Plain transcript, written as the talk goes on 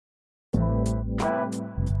Today,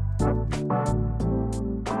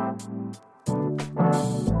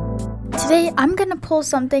 I'm going to pull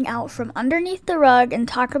something out from underneath the rug and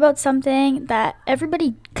talk about something that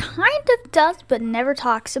everybody kind of does but never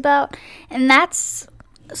talks about, and that's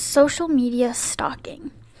social media stalking.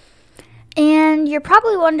 And you're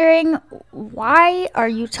probably wondering, why are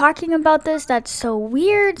you talking about this? That's so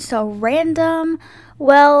weird, so random.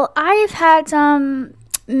 Well, I've had some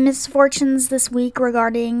misfortunes this week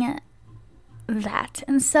regarding that,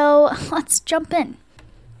 and so let's jump in.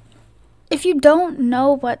 If you don't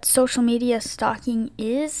know what social media stalking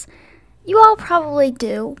is, you all probably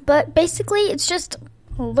do, but basically it's just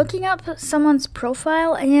looking up someone's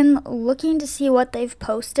profile and looking to see what they've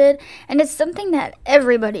posted, and it's something that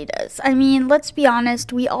everybody does. I mean, let's be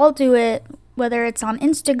honest, we all do it, whether it's on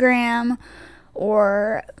Instagram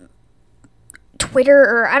or Twitter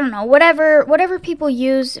or I don't know, whatever people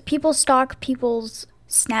use. People stalk people's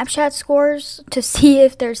Snapchat scores to see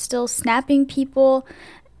if they're still snapping people.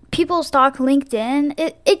 People stalk LinkedIn.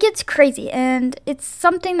 It gets crazy, and it's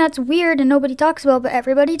something that's weird and nobody talks about, but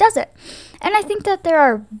everybody does it. And I think that there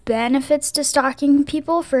are benefits to stalking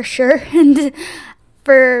people for sure. And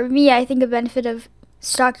for me, I think a benefit of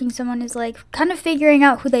stalking someone is like kind of figuring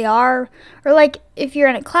out who they are, or like if you're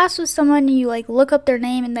in a class with someone and you like look up their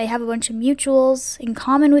name and they have a bunch of mutuals in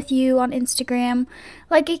common with you on Instagram,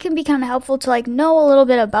 like it can be kind of helpful to like know a little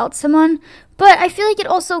bit about someone. But I feel like it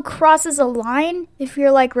also crosses a line if you're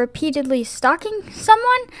like repeatedly stalking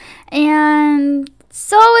someone, and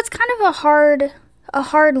so it's kind of a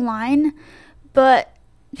hard line, but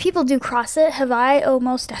people do cross it. Have I? Oh,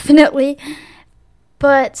 most definitely.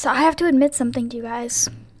 But so I have to admit something to you guys.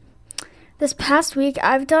 This past week,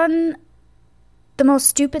 I've done the most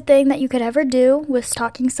stupid thing that you could ever do with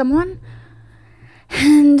stalking someone.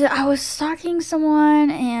 And I was stalking someone,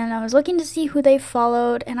 and I was looking to see who they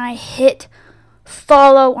followed, and I hit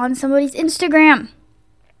follow on somebody's Instagram.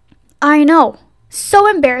 I know. So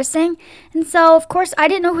embarrassing. And so, of course, I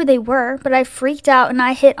didn't know who they were, but I freaked out, and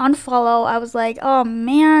I hit unfollow. I was like, oh,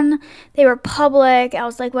 man, they were public. I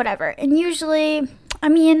was like, whatever. And usually, I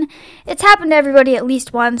mean, it's happened to everybody at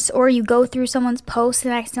least once, or you go through someone's post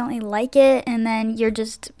and accidentally like it, and then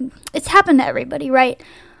it's happened to everybody, right?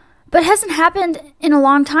 But it hasn't happened in a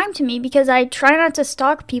long time to me because I try not to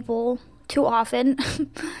stalk people too often.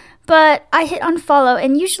 But I hit unfollow,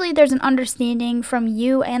 and usually there's an understanding from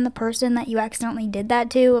you and the person that you accidentally did that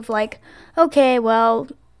to, of like, okay, well,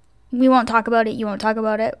 we won't talk about it, you won't talk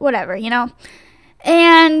about it, whatever, you know?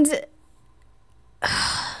 And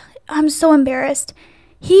I'm so embarrassed.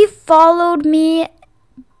 He followed me,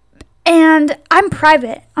 and I'm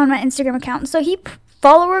private on my Instagram account, so he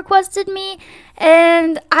follow requested me,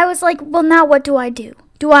 and I was like, well, now what do?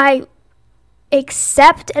 Do I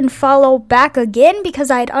accept and follow back again because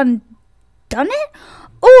I had undone it?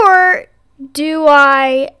 Or do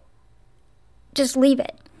I just leave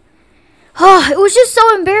it? Oh, it was just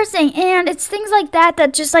so embarrassing. And it's things like that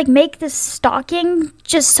that just like make this stalking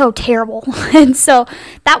just so terrible. And so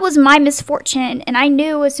that was my misfortune. And I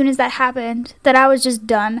knew as soon as that happened that I was just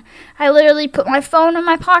done. I literally put my phone in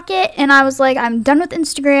my pocket and I was like, I'm done with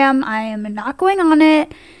Instagram. I am not going on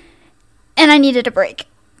it. And I needed a break.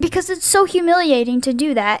 Because it's so humiliating to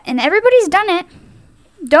do that, and everybody's done it.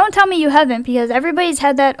 Don't tell me you haven't, because everybody's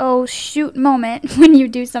had that oh shoot moment when you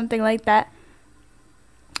do something like that.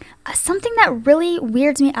 Something that really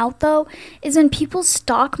weirds me out though is when people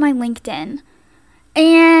stalk my LinkedIn.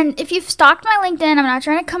 And if you've stalked my LinkedIn, I'm not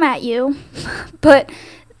trying to come at you, but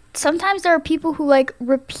sometimes there are people who like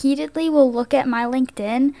repeatedly will look at my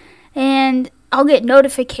LinkedIn, and I'll get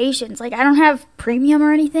notifications. Like I don't have premium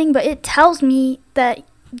or anything, but it tells me that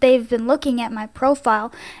they've been looking at my profile.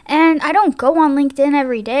 And I don't go on LinkedIn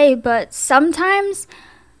every day, but sometimes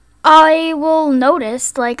I will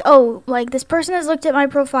notice like, oh, like this person has looked at my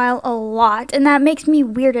profile a lot, and that makes me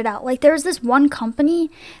weirded out. Like there was this one company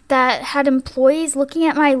that had employees looking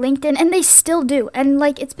at my LinkedIn, and they still do, and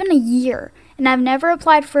like it's been a year, and I've never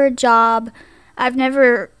applied for a job. I've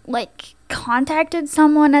never like contacted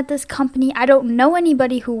someone at this company. I don't know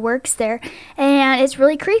anybody who works there, and it's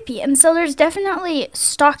really creepy. And so there's definitely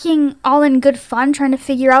stalking all in good fun, trying to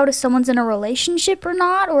figure out if someone's in a relationship or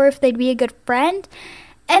not, or if they'd be a good friend.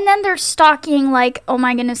 And then they're stalking like, oh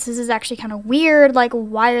my goodness, this is actually kind of weird, like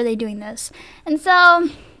why are they doing this? And so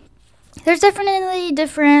there's definitely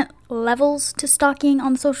different levels to stalking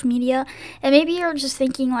on social media. And maybe you're just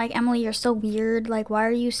thinking like, Emily, you're so weird, like why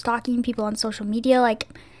are you stalking people on social media? Like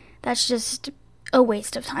that's just a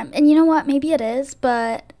waste of time. And you know what? Maybe it is,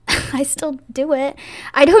 but I still do it.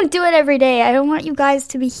 I don't do it every day. I don't want you guys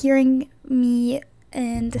to be hearing me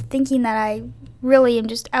and thinking that I really am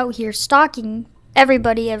just out here stalking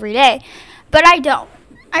everybody every day. But I don't.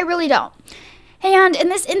 I really don't. And in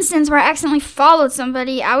this instance where I accidentally followed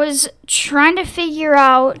somebody, I was trying to figure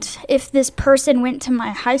out if this person went to my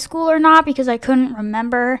high school or not because I couldn't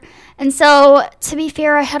remember. And so, to be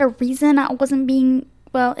fair, I had a reason. I wasn't being,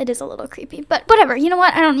 well, it is a little creepy. But whatever. You know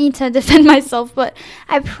what? I don't need to defend myself. But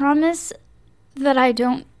I promise that I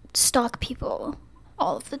don't stalk people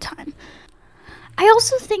all of the time. I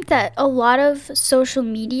also think that a lot of social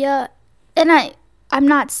media, and I'm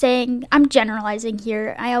not saying, I'm generalizing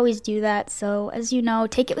here. I always do that. So, as you know,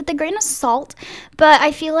 take it with a grain of salt. But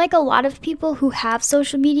I feel like a lot of people who have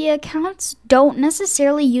social media accounts don't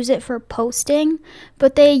necessarily use it for posting,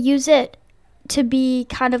 but they use it to be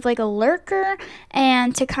kind of like a lurker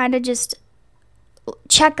and to kind of just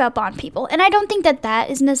check up on people. And I don't think that that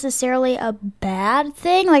is necessarily a bad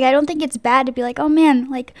thing. Like, I don't think it's bad to be like, oh man,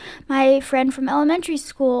 like my friend from elementary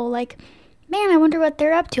school, like, man, I wonder what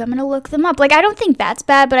they're up to. I'm going to look them up. Like, I don't think that's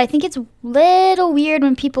bad, but I think it's a little weird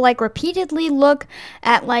when people, like, repeatedly look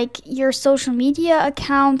at, like, your social media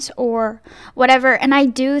account or whatever. And I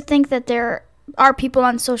do think that there are people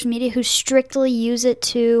on social media who strictly use it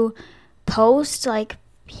to post, like,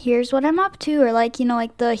 here's what I'm up to, or, like, you know,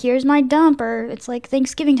 like the here's my dump, or it's like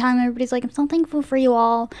Thanksgiving time, everybody's like, I'm so thankful for you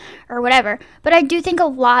all, or whatever. But I do think a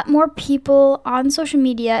lot more people on social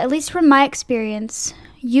media, at least from my experience,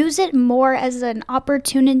 use it more as an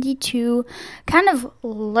opportunity to kind of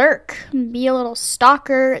lurk, be a little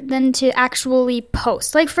stalker, than to actually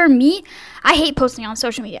post. Like, for me, I hate posting on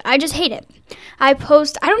social media. I just hate it. I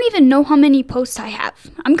don't even know how many posts I have.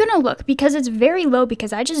 I'm gonna look because it's very low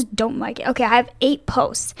because I just don't like it. Okay, I have 8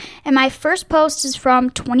 posts. And my first post is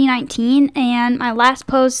from 2019, and my last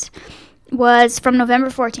post was from November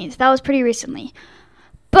 14th. That was pretty recently.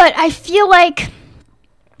 But I feel like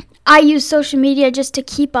I use social media just to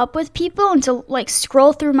keep up with people and to, like,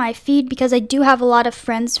 scroll through my feed because I do have a lot of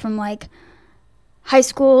friends from, like, high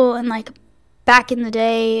school and, like, back in the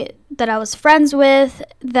day that I was friends with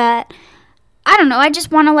that, I don't know, I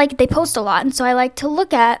just want to, like, they post a lot, and so I like to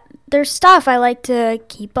look at their stuff. I like to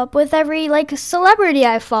keep up with every, like, celebrity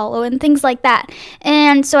I follow and things like that.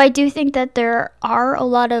 And so I do think that there are a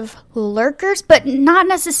lot of lurkers, but not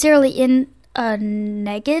necessarily in a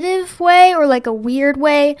negative way or like a weird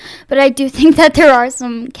way, but I do think that there are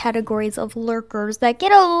some categories of lurkers that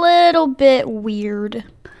get a little bit weird.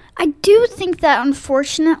 I do think that,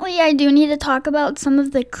 unfortunately, I do need to talk about some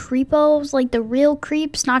of the creepos, like the real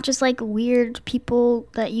creeps, not just like weird people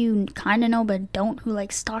that you kind of know but don't, who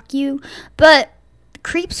like stalk you, but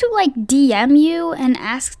creeps who like DM you and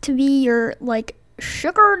ask to be your like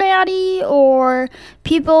sugar daddy, or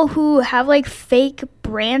people who have like fake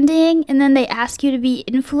branding and then they ask you to be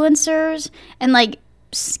influencers and like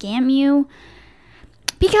scam you.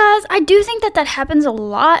 Because I do think that happens a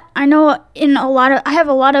lot. I know I have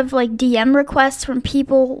a lot of like DM requests from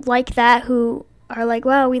people like that who are like,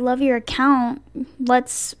 wow, we love your account.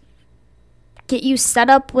 Let's get you set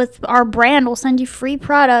up with our brand. We'll send you free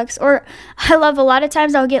products. Or I love a lot of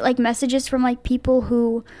times I'll get like messages from like people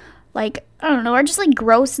who, like, I don't know, are just like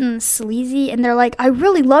gross and sleazy, and they're like, I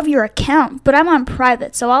really love your account, but I'm on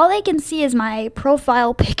private, so all they can see is my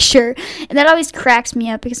profile picture. And that always cracks me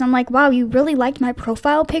up because I'm like, wow, you really liked my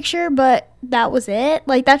profile picture, but that was it?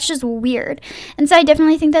 Like, that's just weird. And so I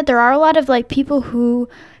definitely think that there are a lot of like people who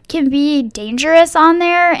can be dangerous on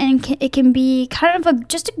there, and it can be kind of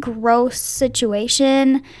just a gross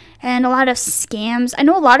situation and a lot of scams. I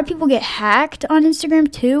know a lot of people get hacked on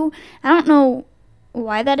Instagram too. I don't know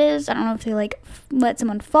why that is. I don't know if they like let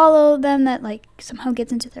someone follow them that like somehow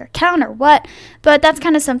gets into their account or what, but that's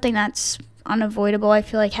kind of something that's unavoidable. I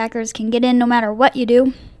feel like hackers can get in no matter what you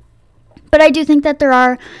do. But I do think that there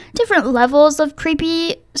are different levels of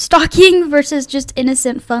creepy stalking versus just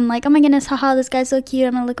innocent fun, like, oh my goodness, haha, this guy's so cute,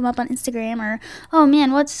 I'm gonna look him up on Instagram, or oh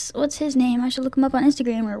man, what's his name, I should look him up on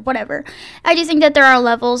Instagram, or whatever. I do think that there are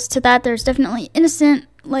levels to that. There's definitely innocent,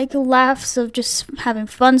 like, laughs of just having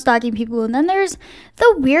fun stalking people, and then there's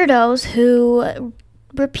the weirdos who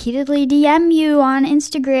repeatedly DM you on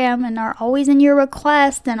Instagram and are always in your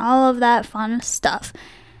request and all of that fun stuff.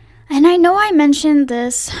 And I know I mentioned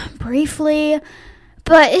this briefly,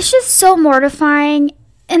 but it's just so mortifying.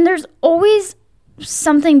 And there's always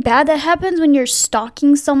something bad that happens when you're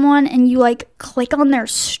stalking someone and you like click on their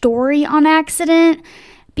story on accident,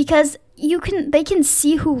 because they can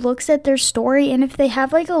see who looks at their story, and if they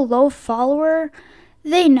have like a low follower,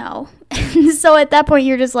 they know. And so at that point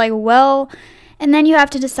you're just like, well, and then you have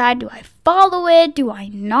to decide, do I follow it? Do I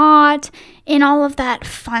not? And all of that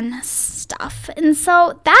fun stuff. And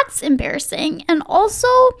so that's embarrassing. And also,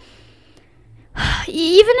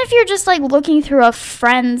 even if you're just like looking through a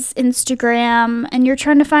friend's Instagram and you're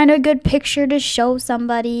trying to find a good picture to show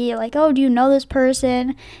somebody, like, oh, do you know this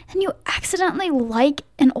person? And you accidentally like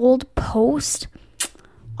an old post,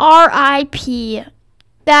 RIP.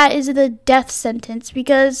 That is the death sentence,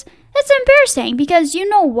 because it's embarrassing. Because you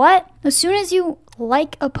know what? As soon as you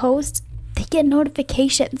like a post, they get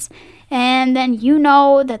notifications. And then you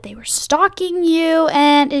know that they were stalking you,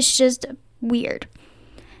 and it's just weird.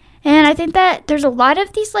 And I think that there's a lot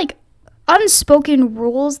of these like unspoken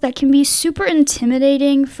rules that can be super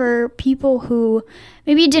intimidating for people who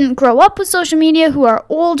maybe didn't grow up with social media, who are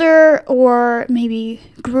older, or maybe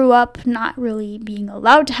grew up not really being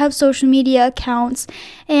allowed to have social media accounts.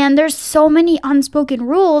 And there's so many unspoken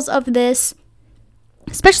rules of this,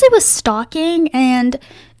 especially with stalking and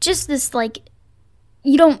just this like,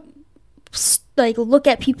 you don't like look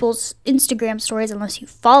at people's Instagram stories unless you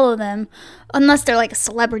follow them, unless they're like a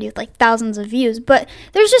celebrity with like thousands of views. But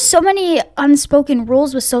there's just so many unspoken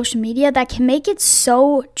rules with social media that can make it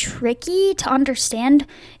so tricky to understand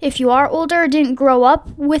if you are older or didn't grow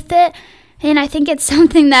up with it. And I think it's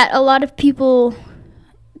something that a lot of people,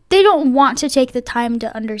 they don't want to take the time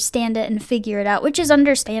to understand it and figure it out, which is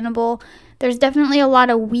understandable. There's definitely a lot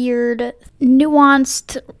of weird,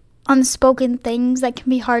 nuanced, unspoken things that can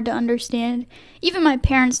be hard to understand. Even my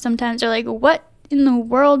parents sometimes are like, what in the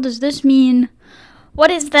world does this mean?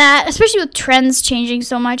 What is that? Especially with trends changing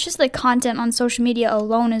so much, just the content on social media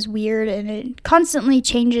alone is weird, and it constantly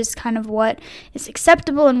changes kind of what is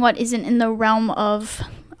acceptable and what isn't in the realm of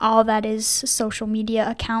all that is social media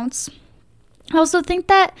accounts. I also think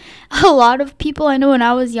that a lot of people, I know when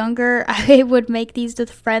I was younger, I would make these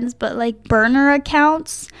with friends, but like burner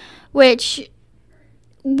accounts, which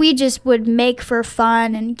we just would make for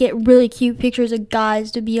fun and get really cute pictures of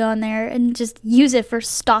guys to be on there and just use it for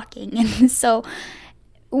stalking. And so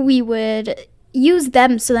we would use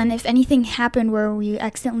them, so then if anything happened where we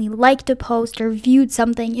accidentally liked a post or viewed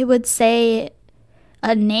something, it would say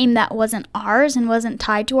a name that wasn't ours and wasn't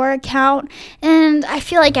tied to our account. And I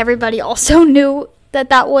feel like everybody also knew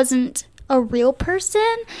that that wasn't a real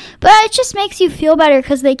person, but it just makes you feel better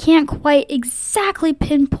because they can't quite exactly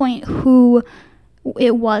pinpoint who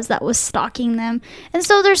it was that was stalking them. And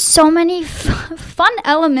so there's so many fun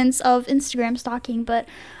elements of Instagram stalking, but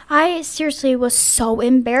I seriously was so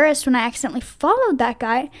embarrassed when I accidentally followed that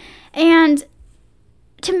guy. And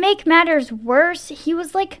to make matters worse, he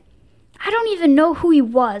was like, I don't even know who he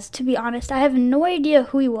was, to be honest. I have no idea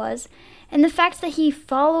who he was. And the fact that he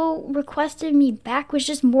follow requested me back was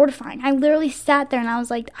just mortifying. I literally sat there and I was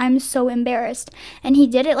like, I'm so embarrassed. And he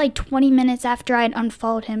did it like 20 minutes after I had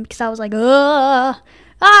unfollowed him because I was like,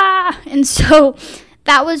 And so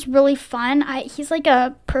that was really fun. He's like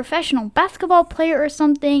a professional basketball player or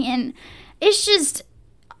something. And it's just,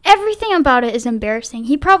 everything about it is embarrassing.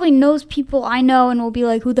 He probably knows people I know and will be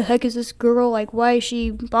like, who the heck is this girl? Like, why is she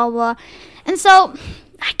blah, blah. And so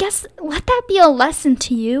I guess let that be a lesson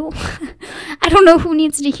to you. I don't know who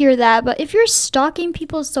needs to hear that, but if you're stalking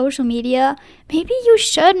people's social media, maybe you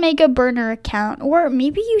should make a burner account, or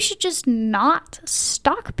maybe you should just not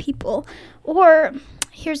stalk people. Or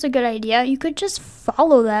here's a good idea. You could just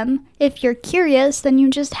follow them. If you're curious, then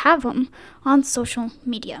you just have them on social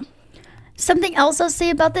media. Something else I'll say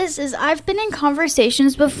about this is I've been in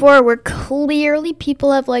conversations before where clearly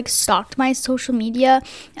people have like stalked my social media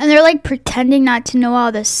and they're like pretending not to know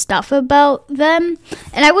all this stuff about them.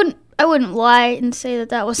 And I wouldn't lie and say that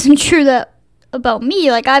that wasn't true about me.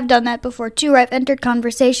 Like, I've done that before too, where I've entered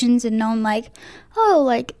conversations and known like, oh,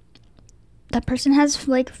 like that person has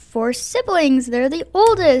like 4 siblings. They're the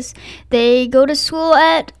oldest. They go to school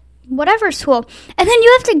at whatever school. And then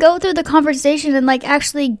you have to go through the conversation and like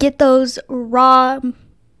actually get those raw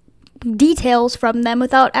details from them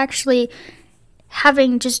without actually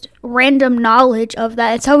having just random knowledge of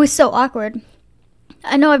that. It's always so awkward.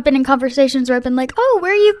 I know I've been in conversations where I've been like, oh,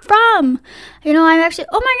 where are you from? You know, I'm actually,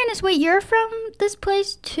 oh my goodness, wait, you're from this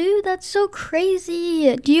place too? That's so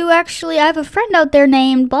crazy. Do you actually, I have a friend out there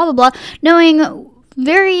named blah, blah, blah, knowing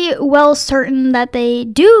very well certain that they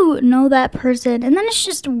do know that person. And then it's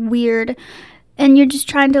just weird. And you're just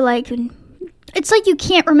trying to like, it's like you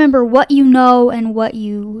can't remember what you know and what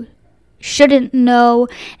you shouldn't know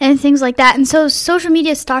and things like that. And so social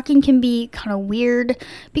media stalking can be kind of weird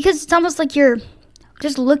because it's almost like you're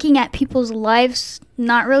just looking at people's lives,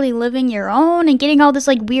 not really living your own, and getting all this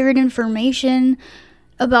like weird information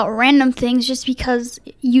about random things just because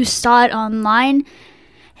you saw it online.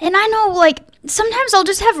 And I know, like, sometimes I'll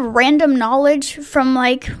just have random knowledge from,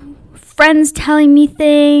 like, friends telling me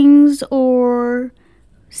things or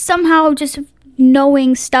somehow just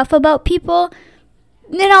knowing stuff about people.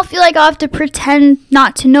 then I'll feel like I'll have to pretend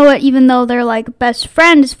not to know it, even though they're like best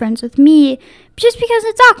friend is friends with me, just because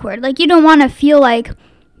it's awkward. Like, you don't want to feel like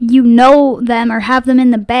you know them or have them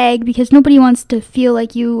in the bag, because nobody wants to feel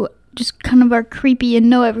like you just kind of are creepy and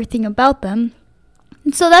know everything about them.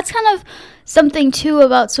 And so that's kind of something too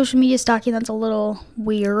about social media stalking that's a little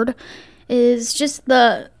weird, is just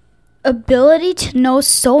the ability to know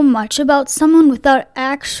so much about someone without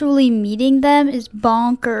actually meeting them is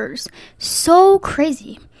bonkers. So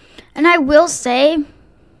crazy. And I will say,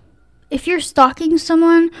 if you're stalking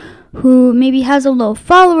someone who maybe has a low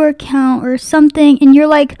follower count or something, and you're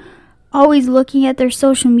like always looking at their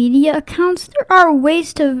social media accounts, there are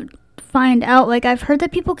ways to find out. Like, I've heard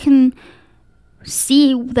that people can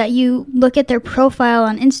see that you look at their profile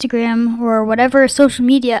on Instagram or whatever social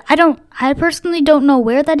media. I personally don't know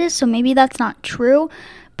where that is, so maybe that's not true,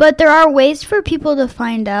 but there are ways for people to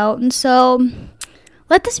find out. And so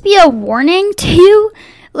let this be a warning to you.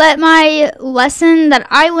 Let my lesson that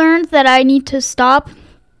I learned, that I need to stop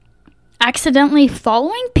accidentally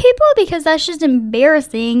following people, because that's just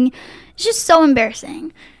embarrassing. It's just so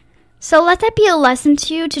embarrassing. So let that be a lesson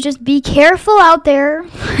to you, to just be careful out there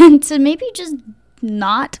and to maybe just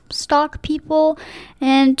not stalk people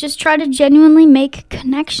and just try to genuinely make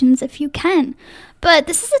connections if you can. But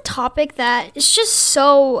this is a topic that is just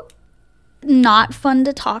so not fun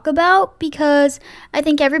to talk about, because I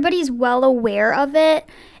think everybody's well aware of it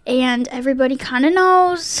and everybody kind of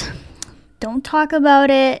knows. Don't talk about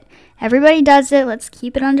it. Everybody does it. Let's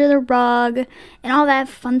keep it under the rug and all that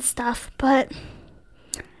fun stuff. But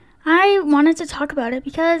I wanted to talk about it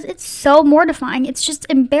because it's so mortifying. It's just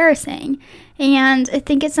embarrassing. And I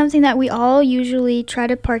think it's something that we all usually try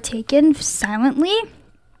to partake in silently.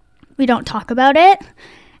 We don't talk about it.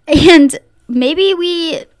 And maybe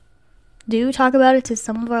we do talk about it to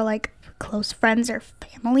some of our like close friends or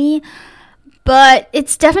family. But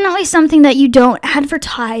it's definitely something that you don't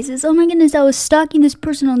advertise as, oh my goodness, I was stalking this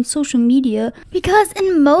person on social media. Because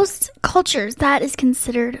in most cultures, that is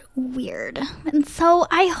considered weird. And so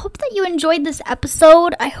I hope that you enjoyed this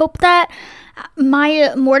episode. I hope that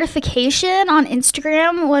my mortification on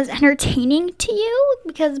Instagram was entertaining to you,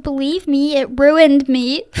 because believe me, it ruined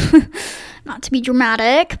me. Not to be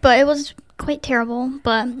dramatic, but it was quite terrible.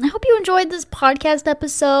 But I hope you enjoyed this podcast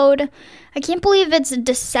episode. I can't believe it's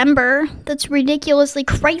December. That's ridiculously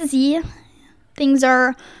crazy. Things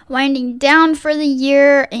are winding down for the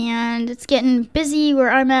year, and it's getting busy where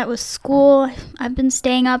I'm at with school. I've been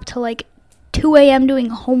staying up till like 2 a.m. doing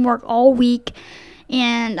homework all week,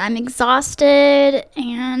 and I'm exhausted,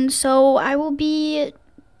 and so I will be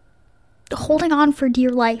holding on for dear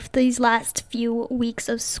life these last few weeks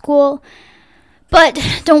of school. But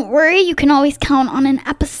don't worry, you can always count on an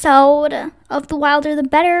episode of The Wilder the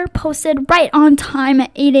Better posted right on time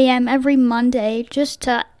at 8 a.m. every Monday, just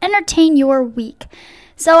to entertain your week.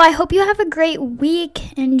 So I hope you have a great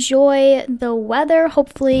week. Enjoy the weather.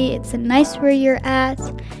 Hopefully it's nice where you're at.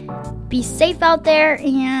 Be safe out there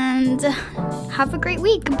and have a great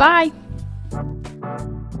week. Bye.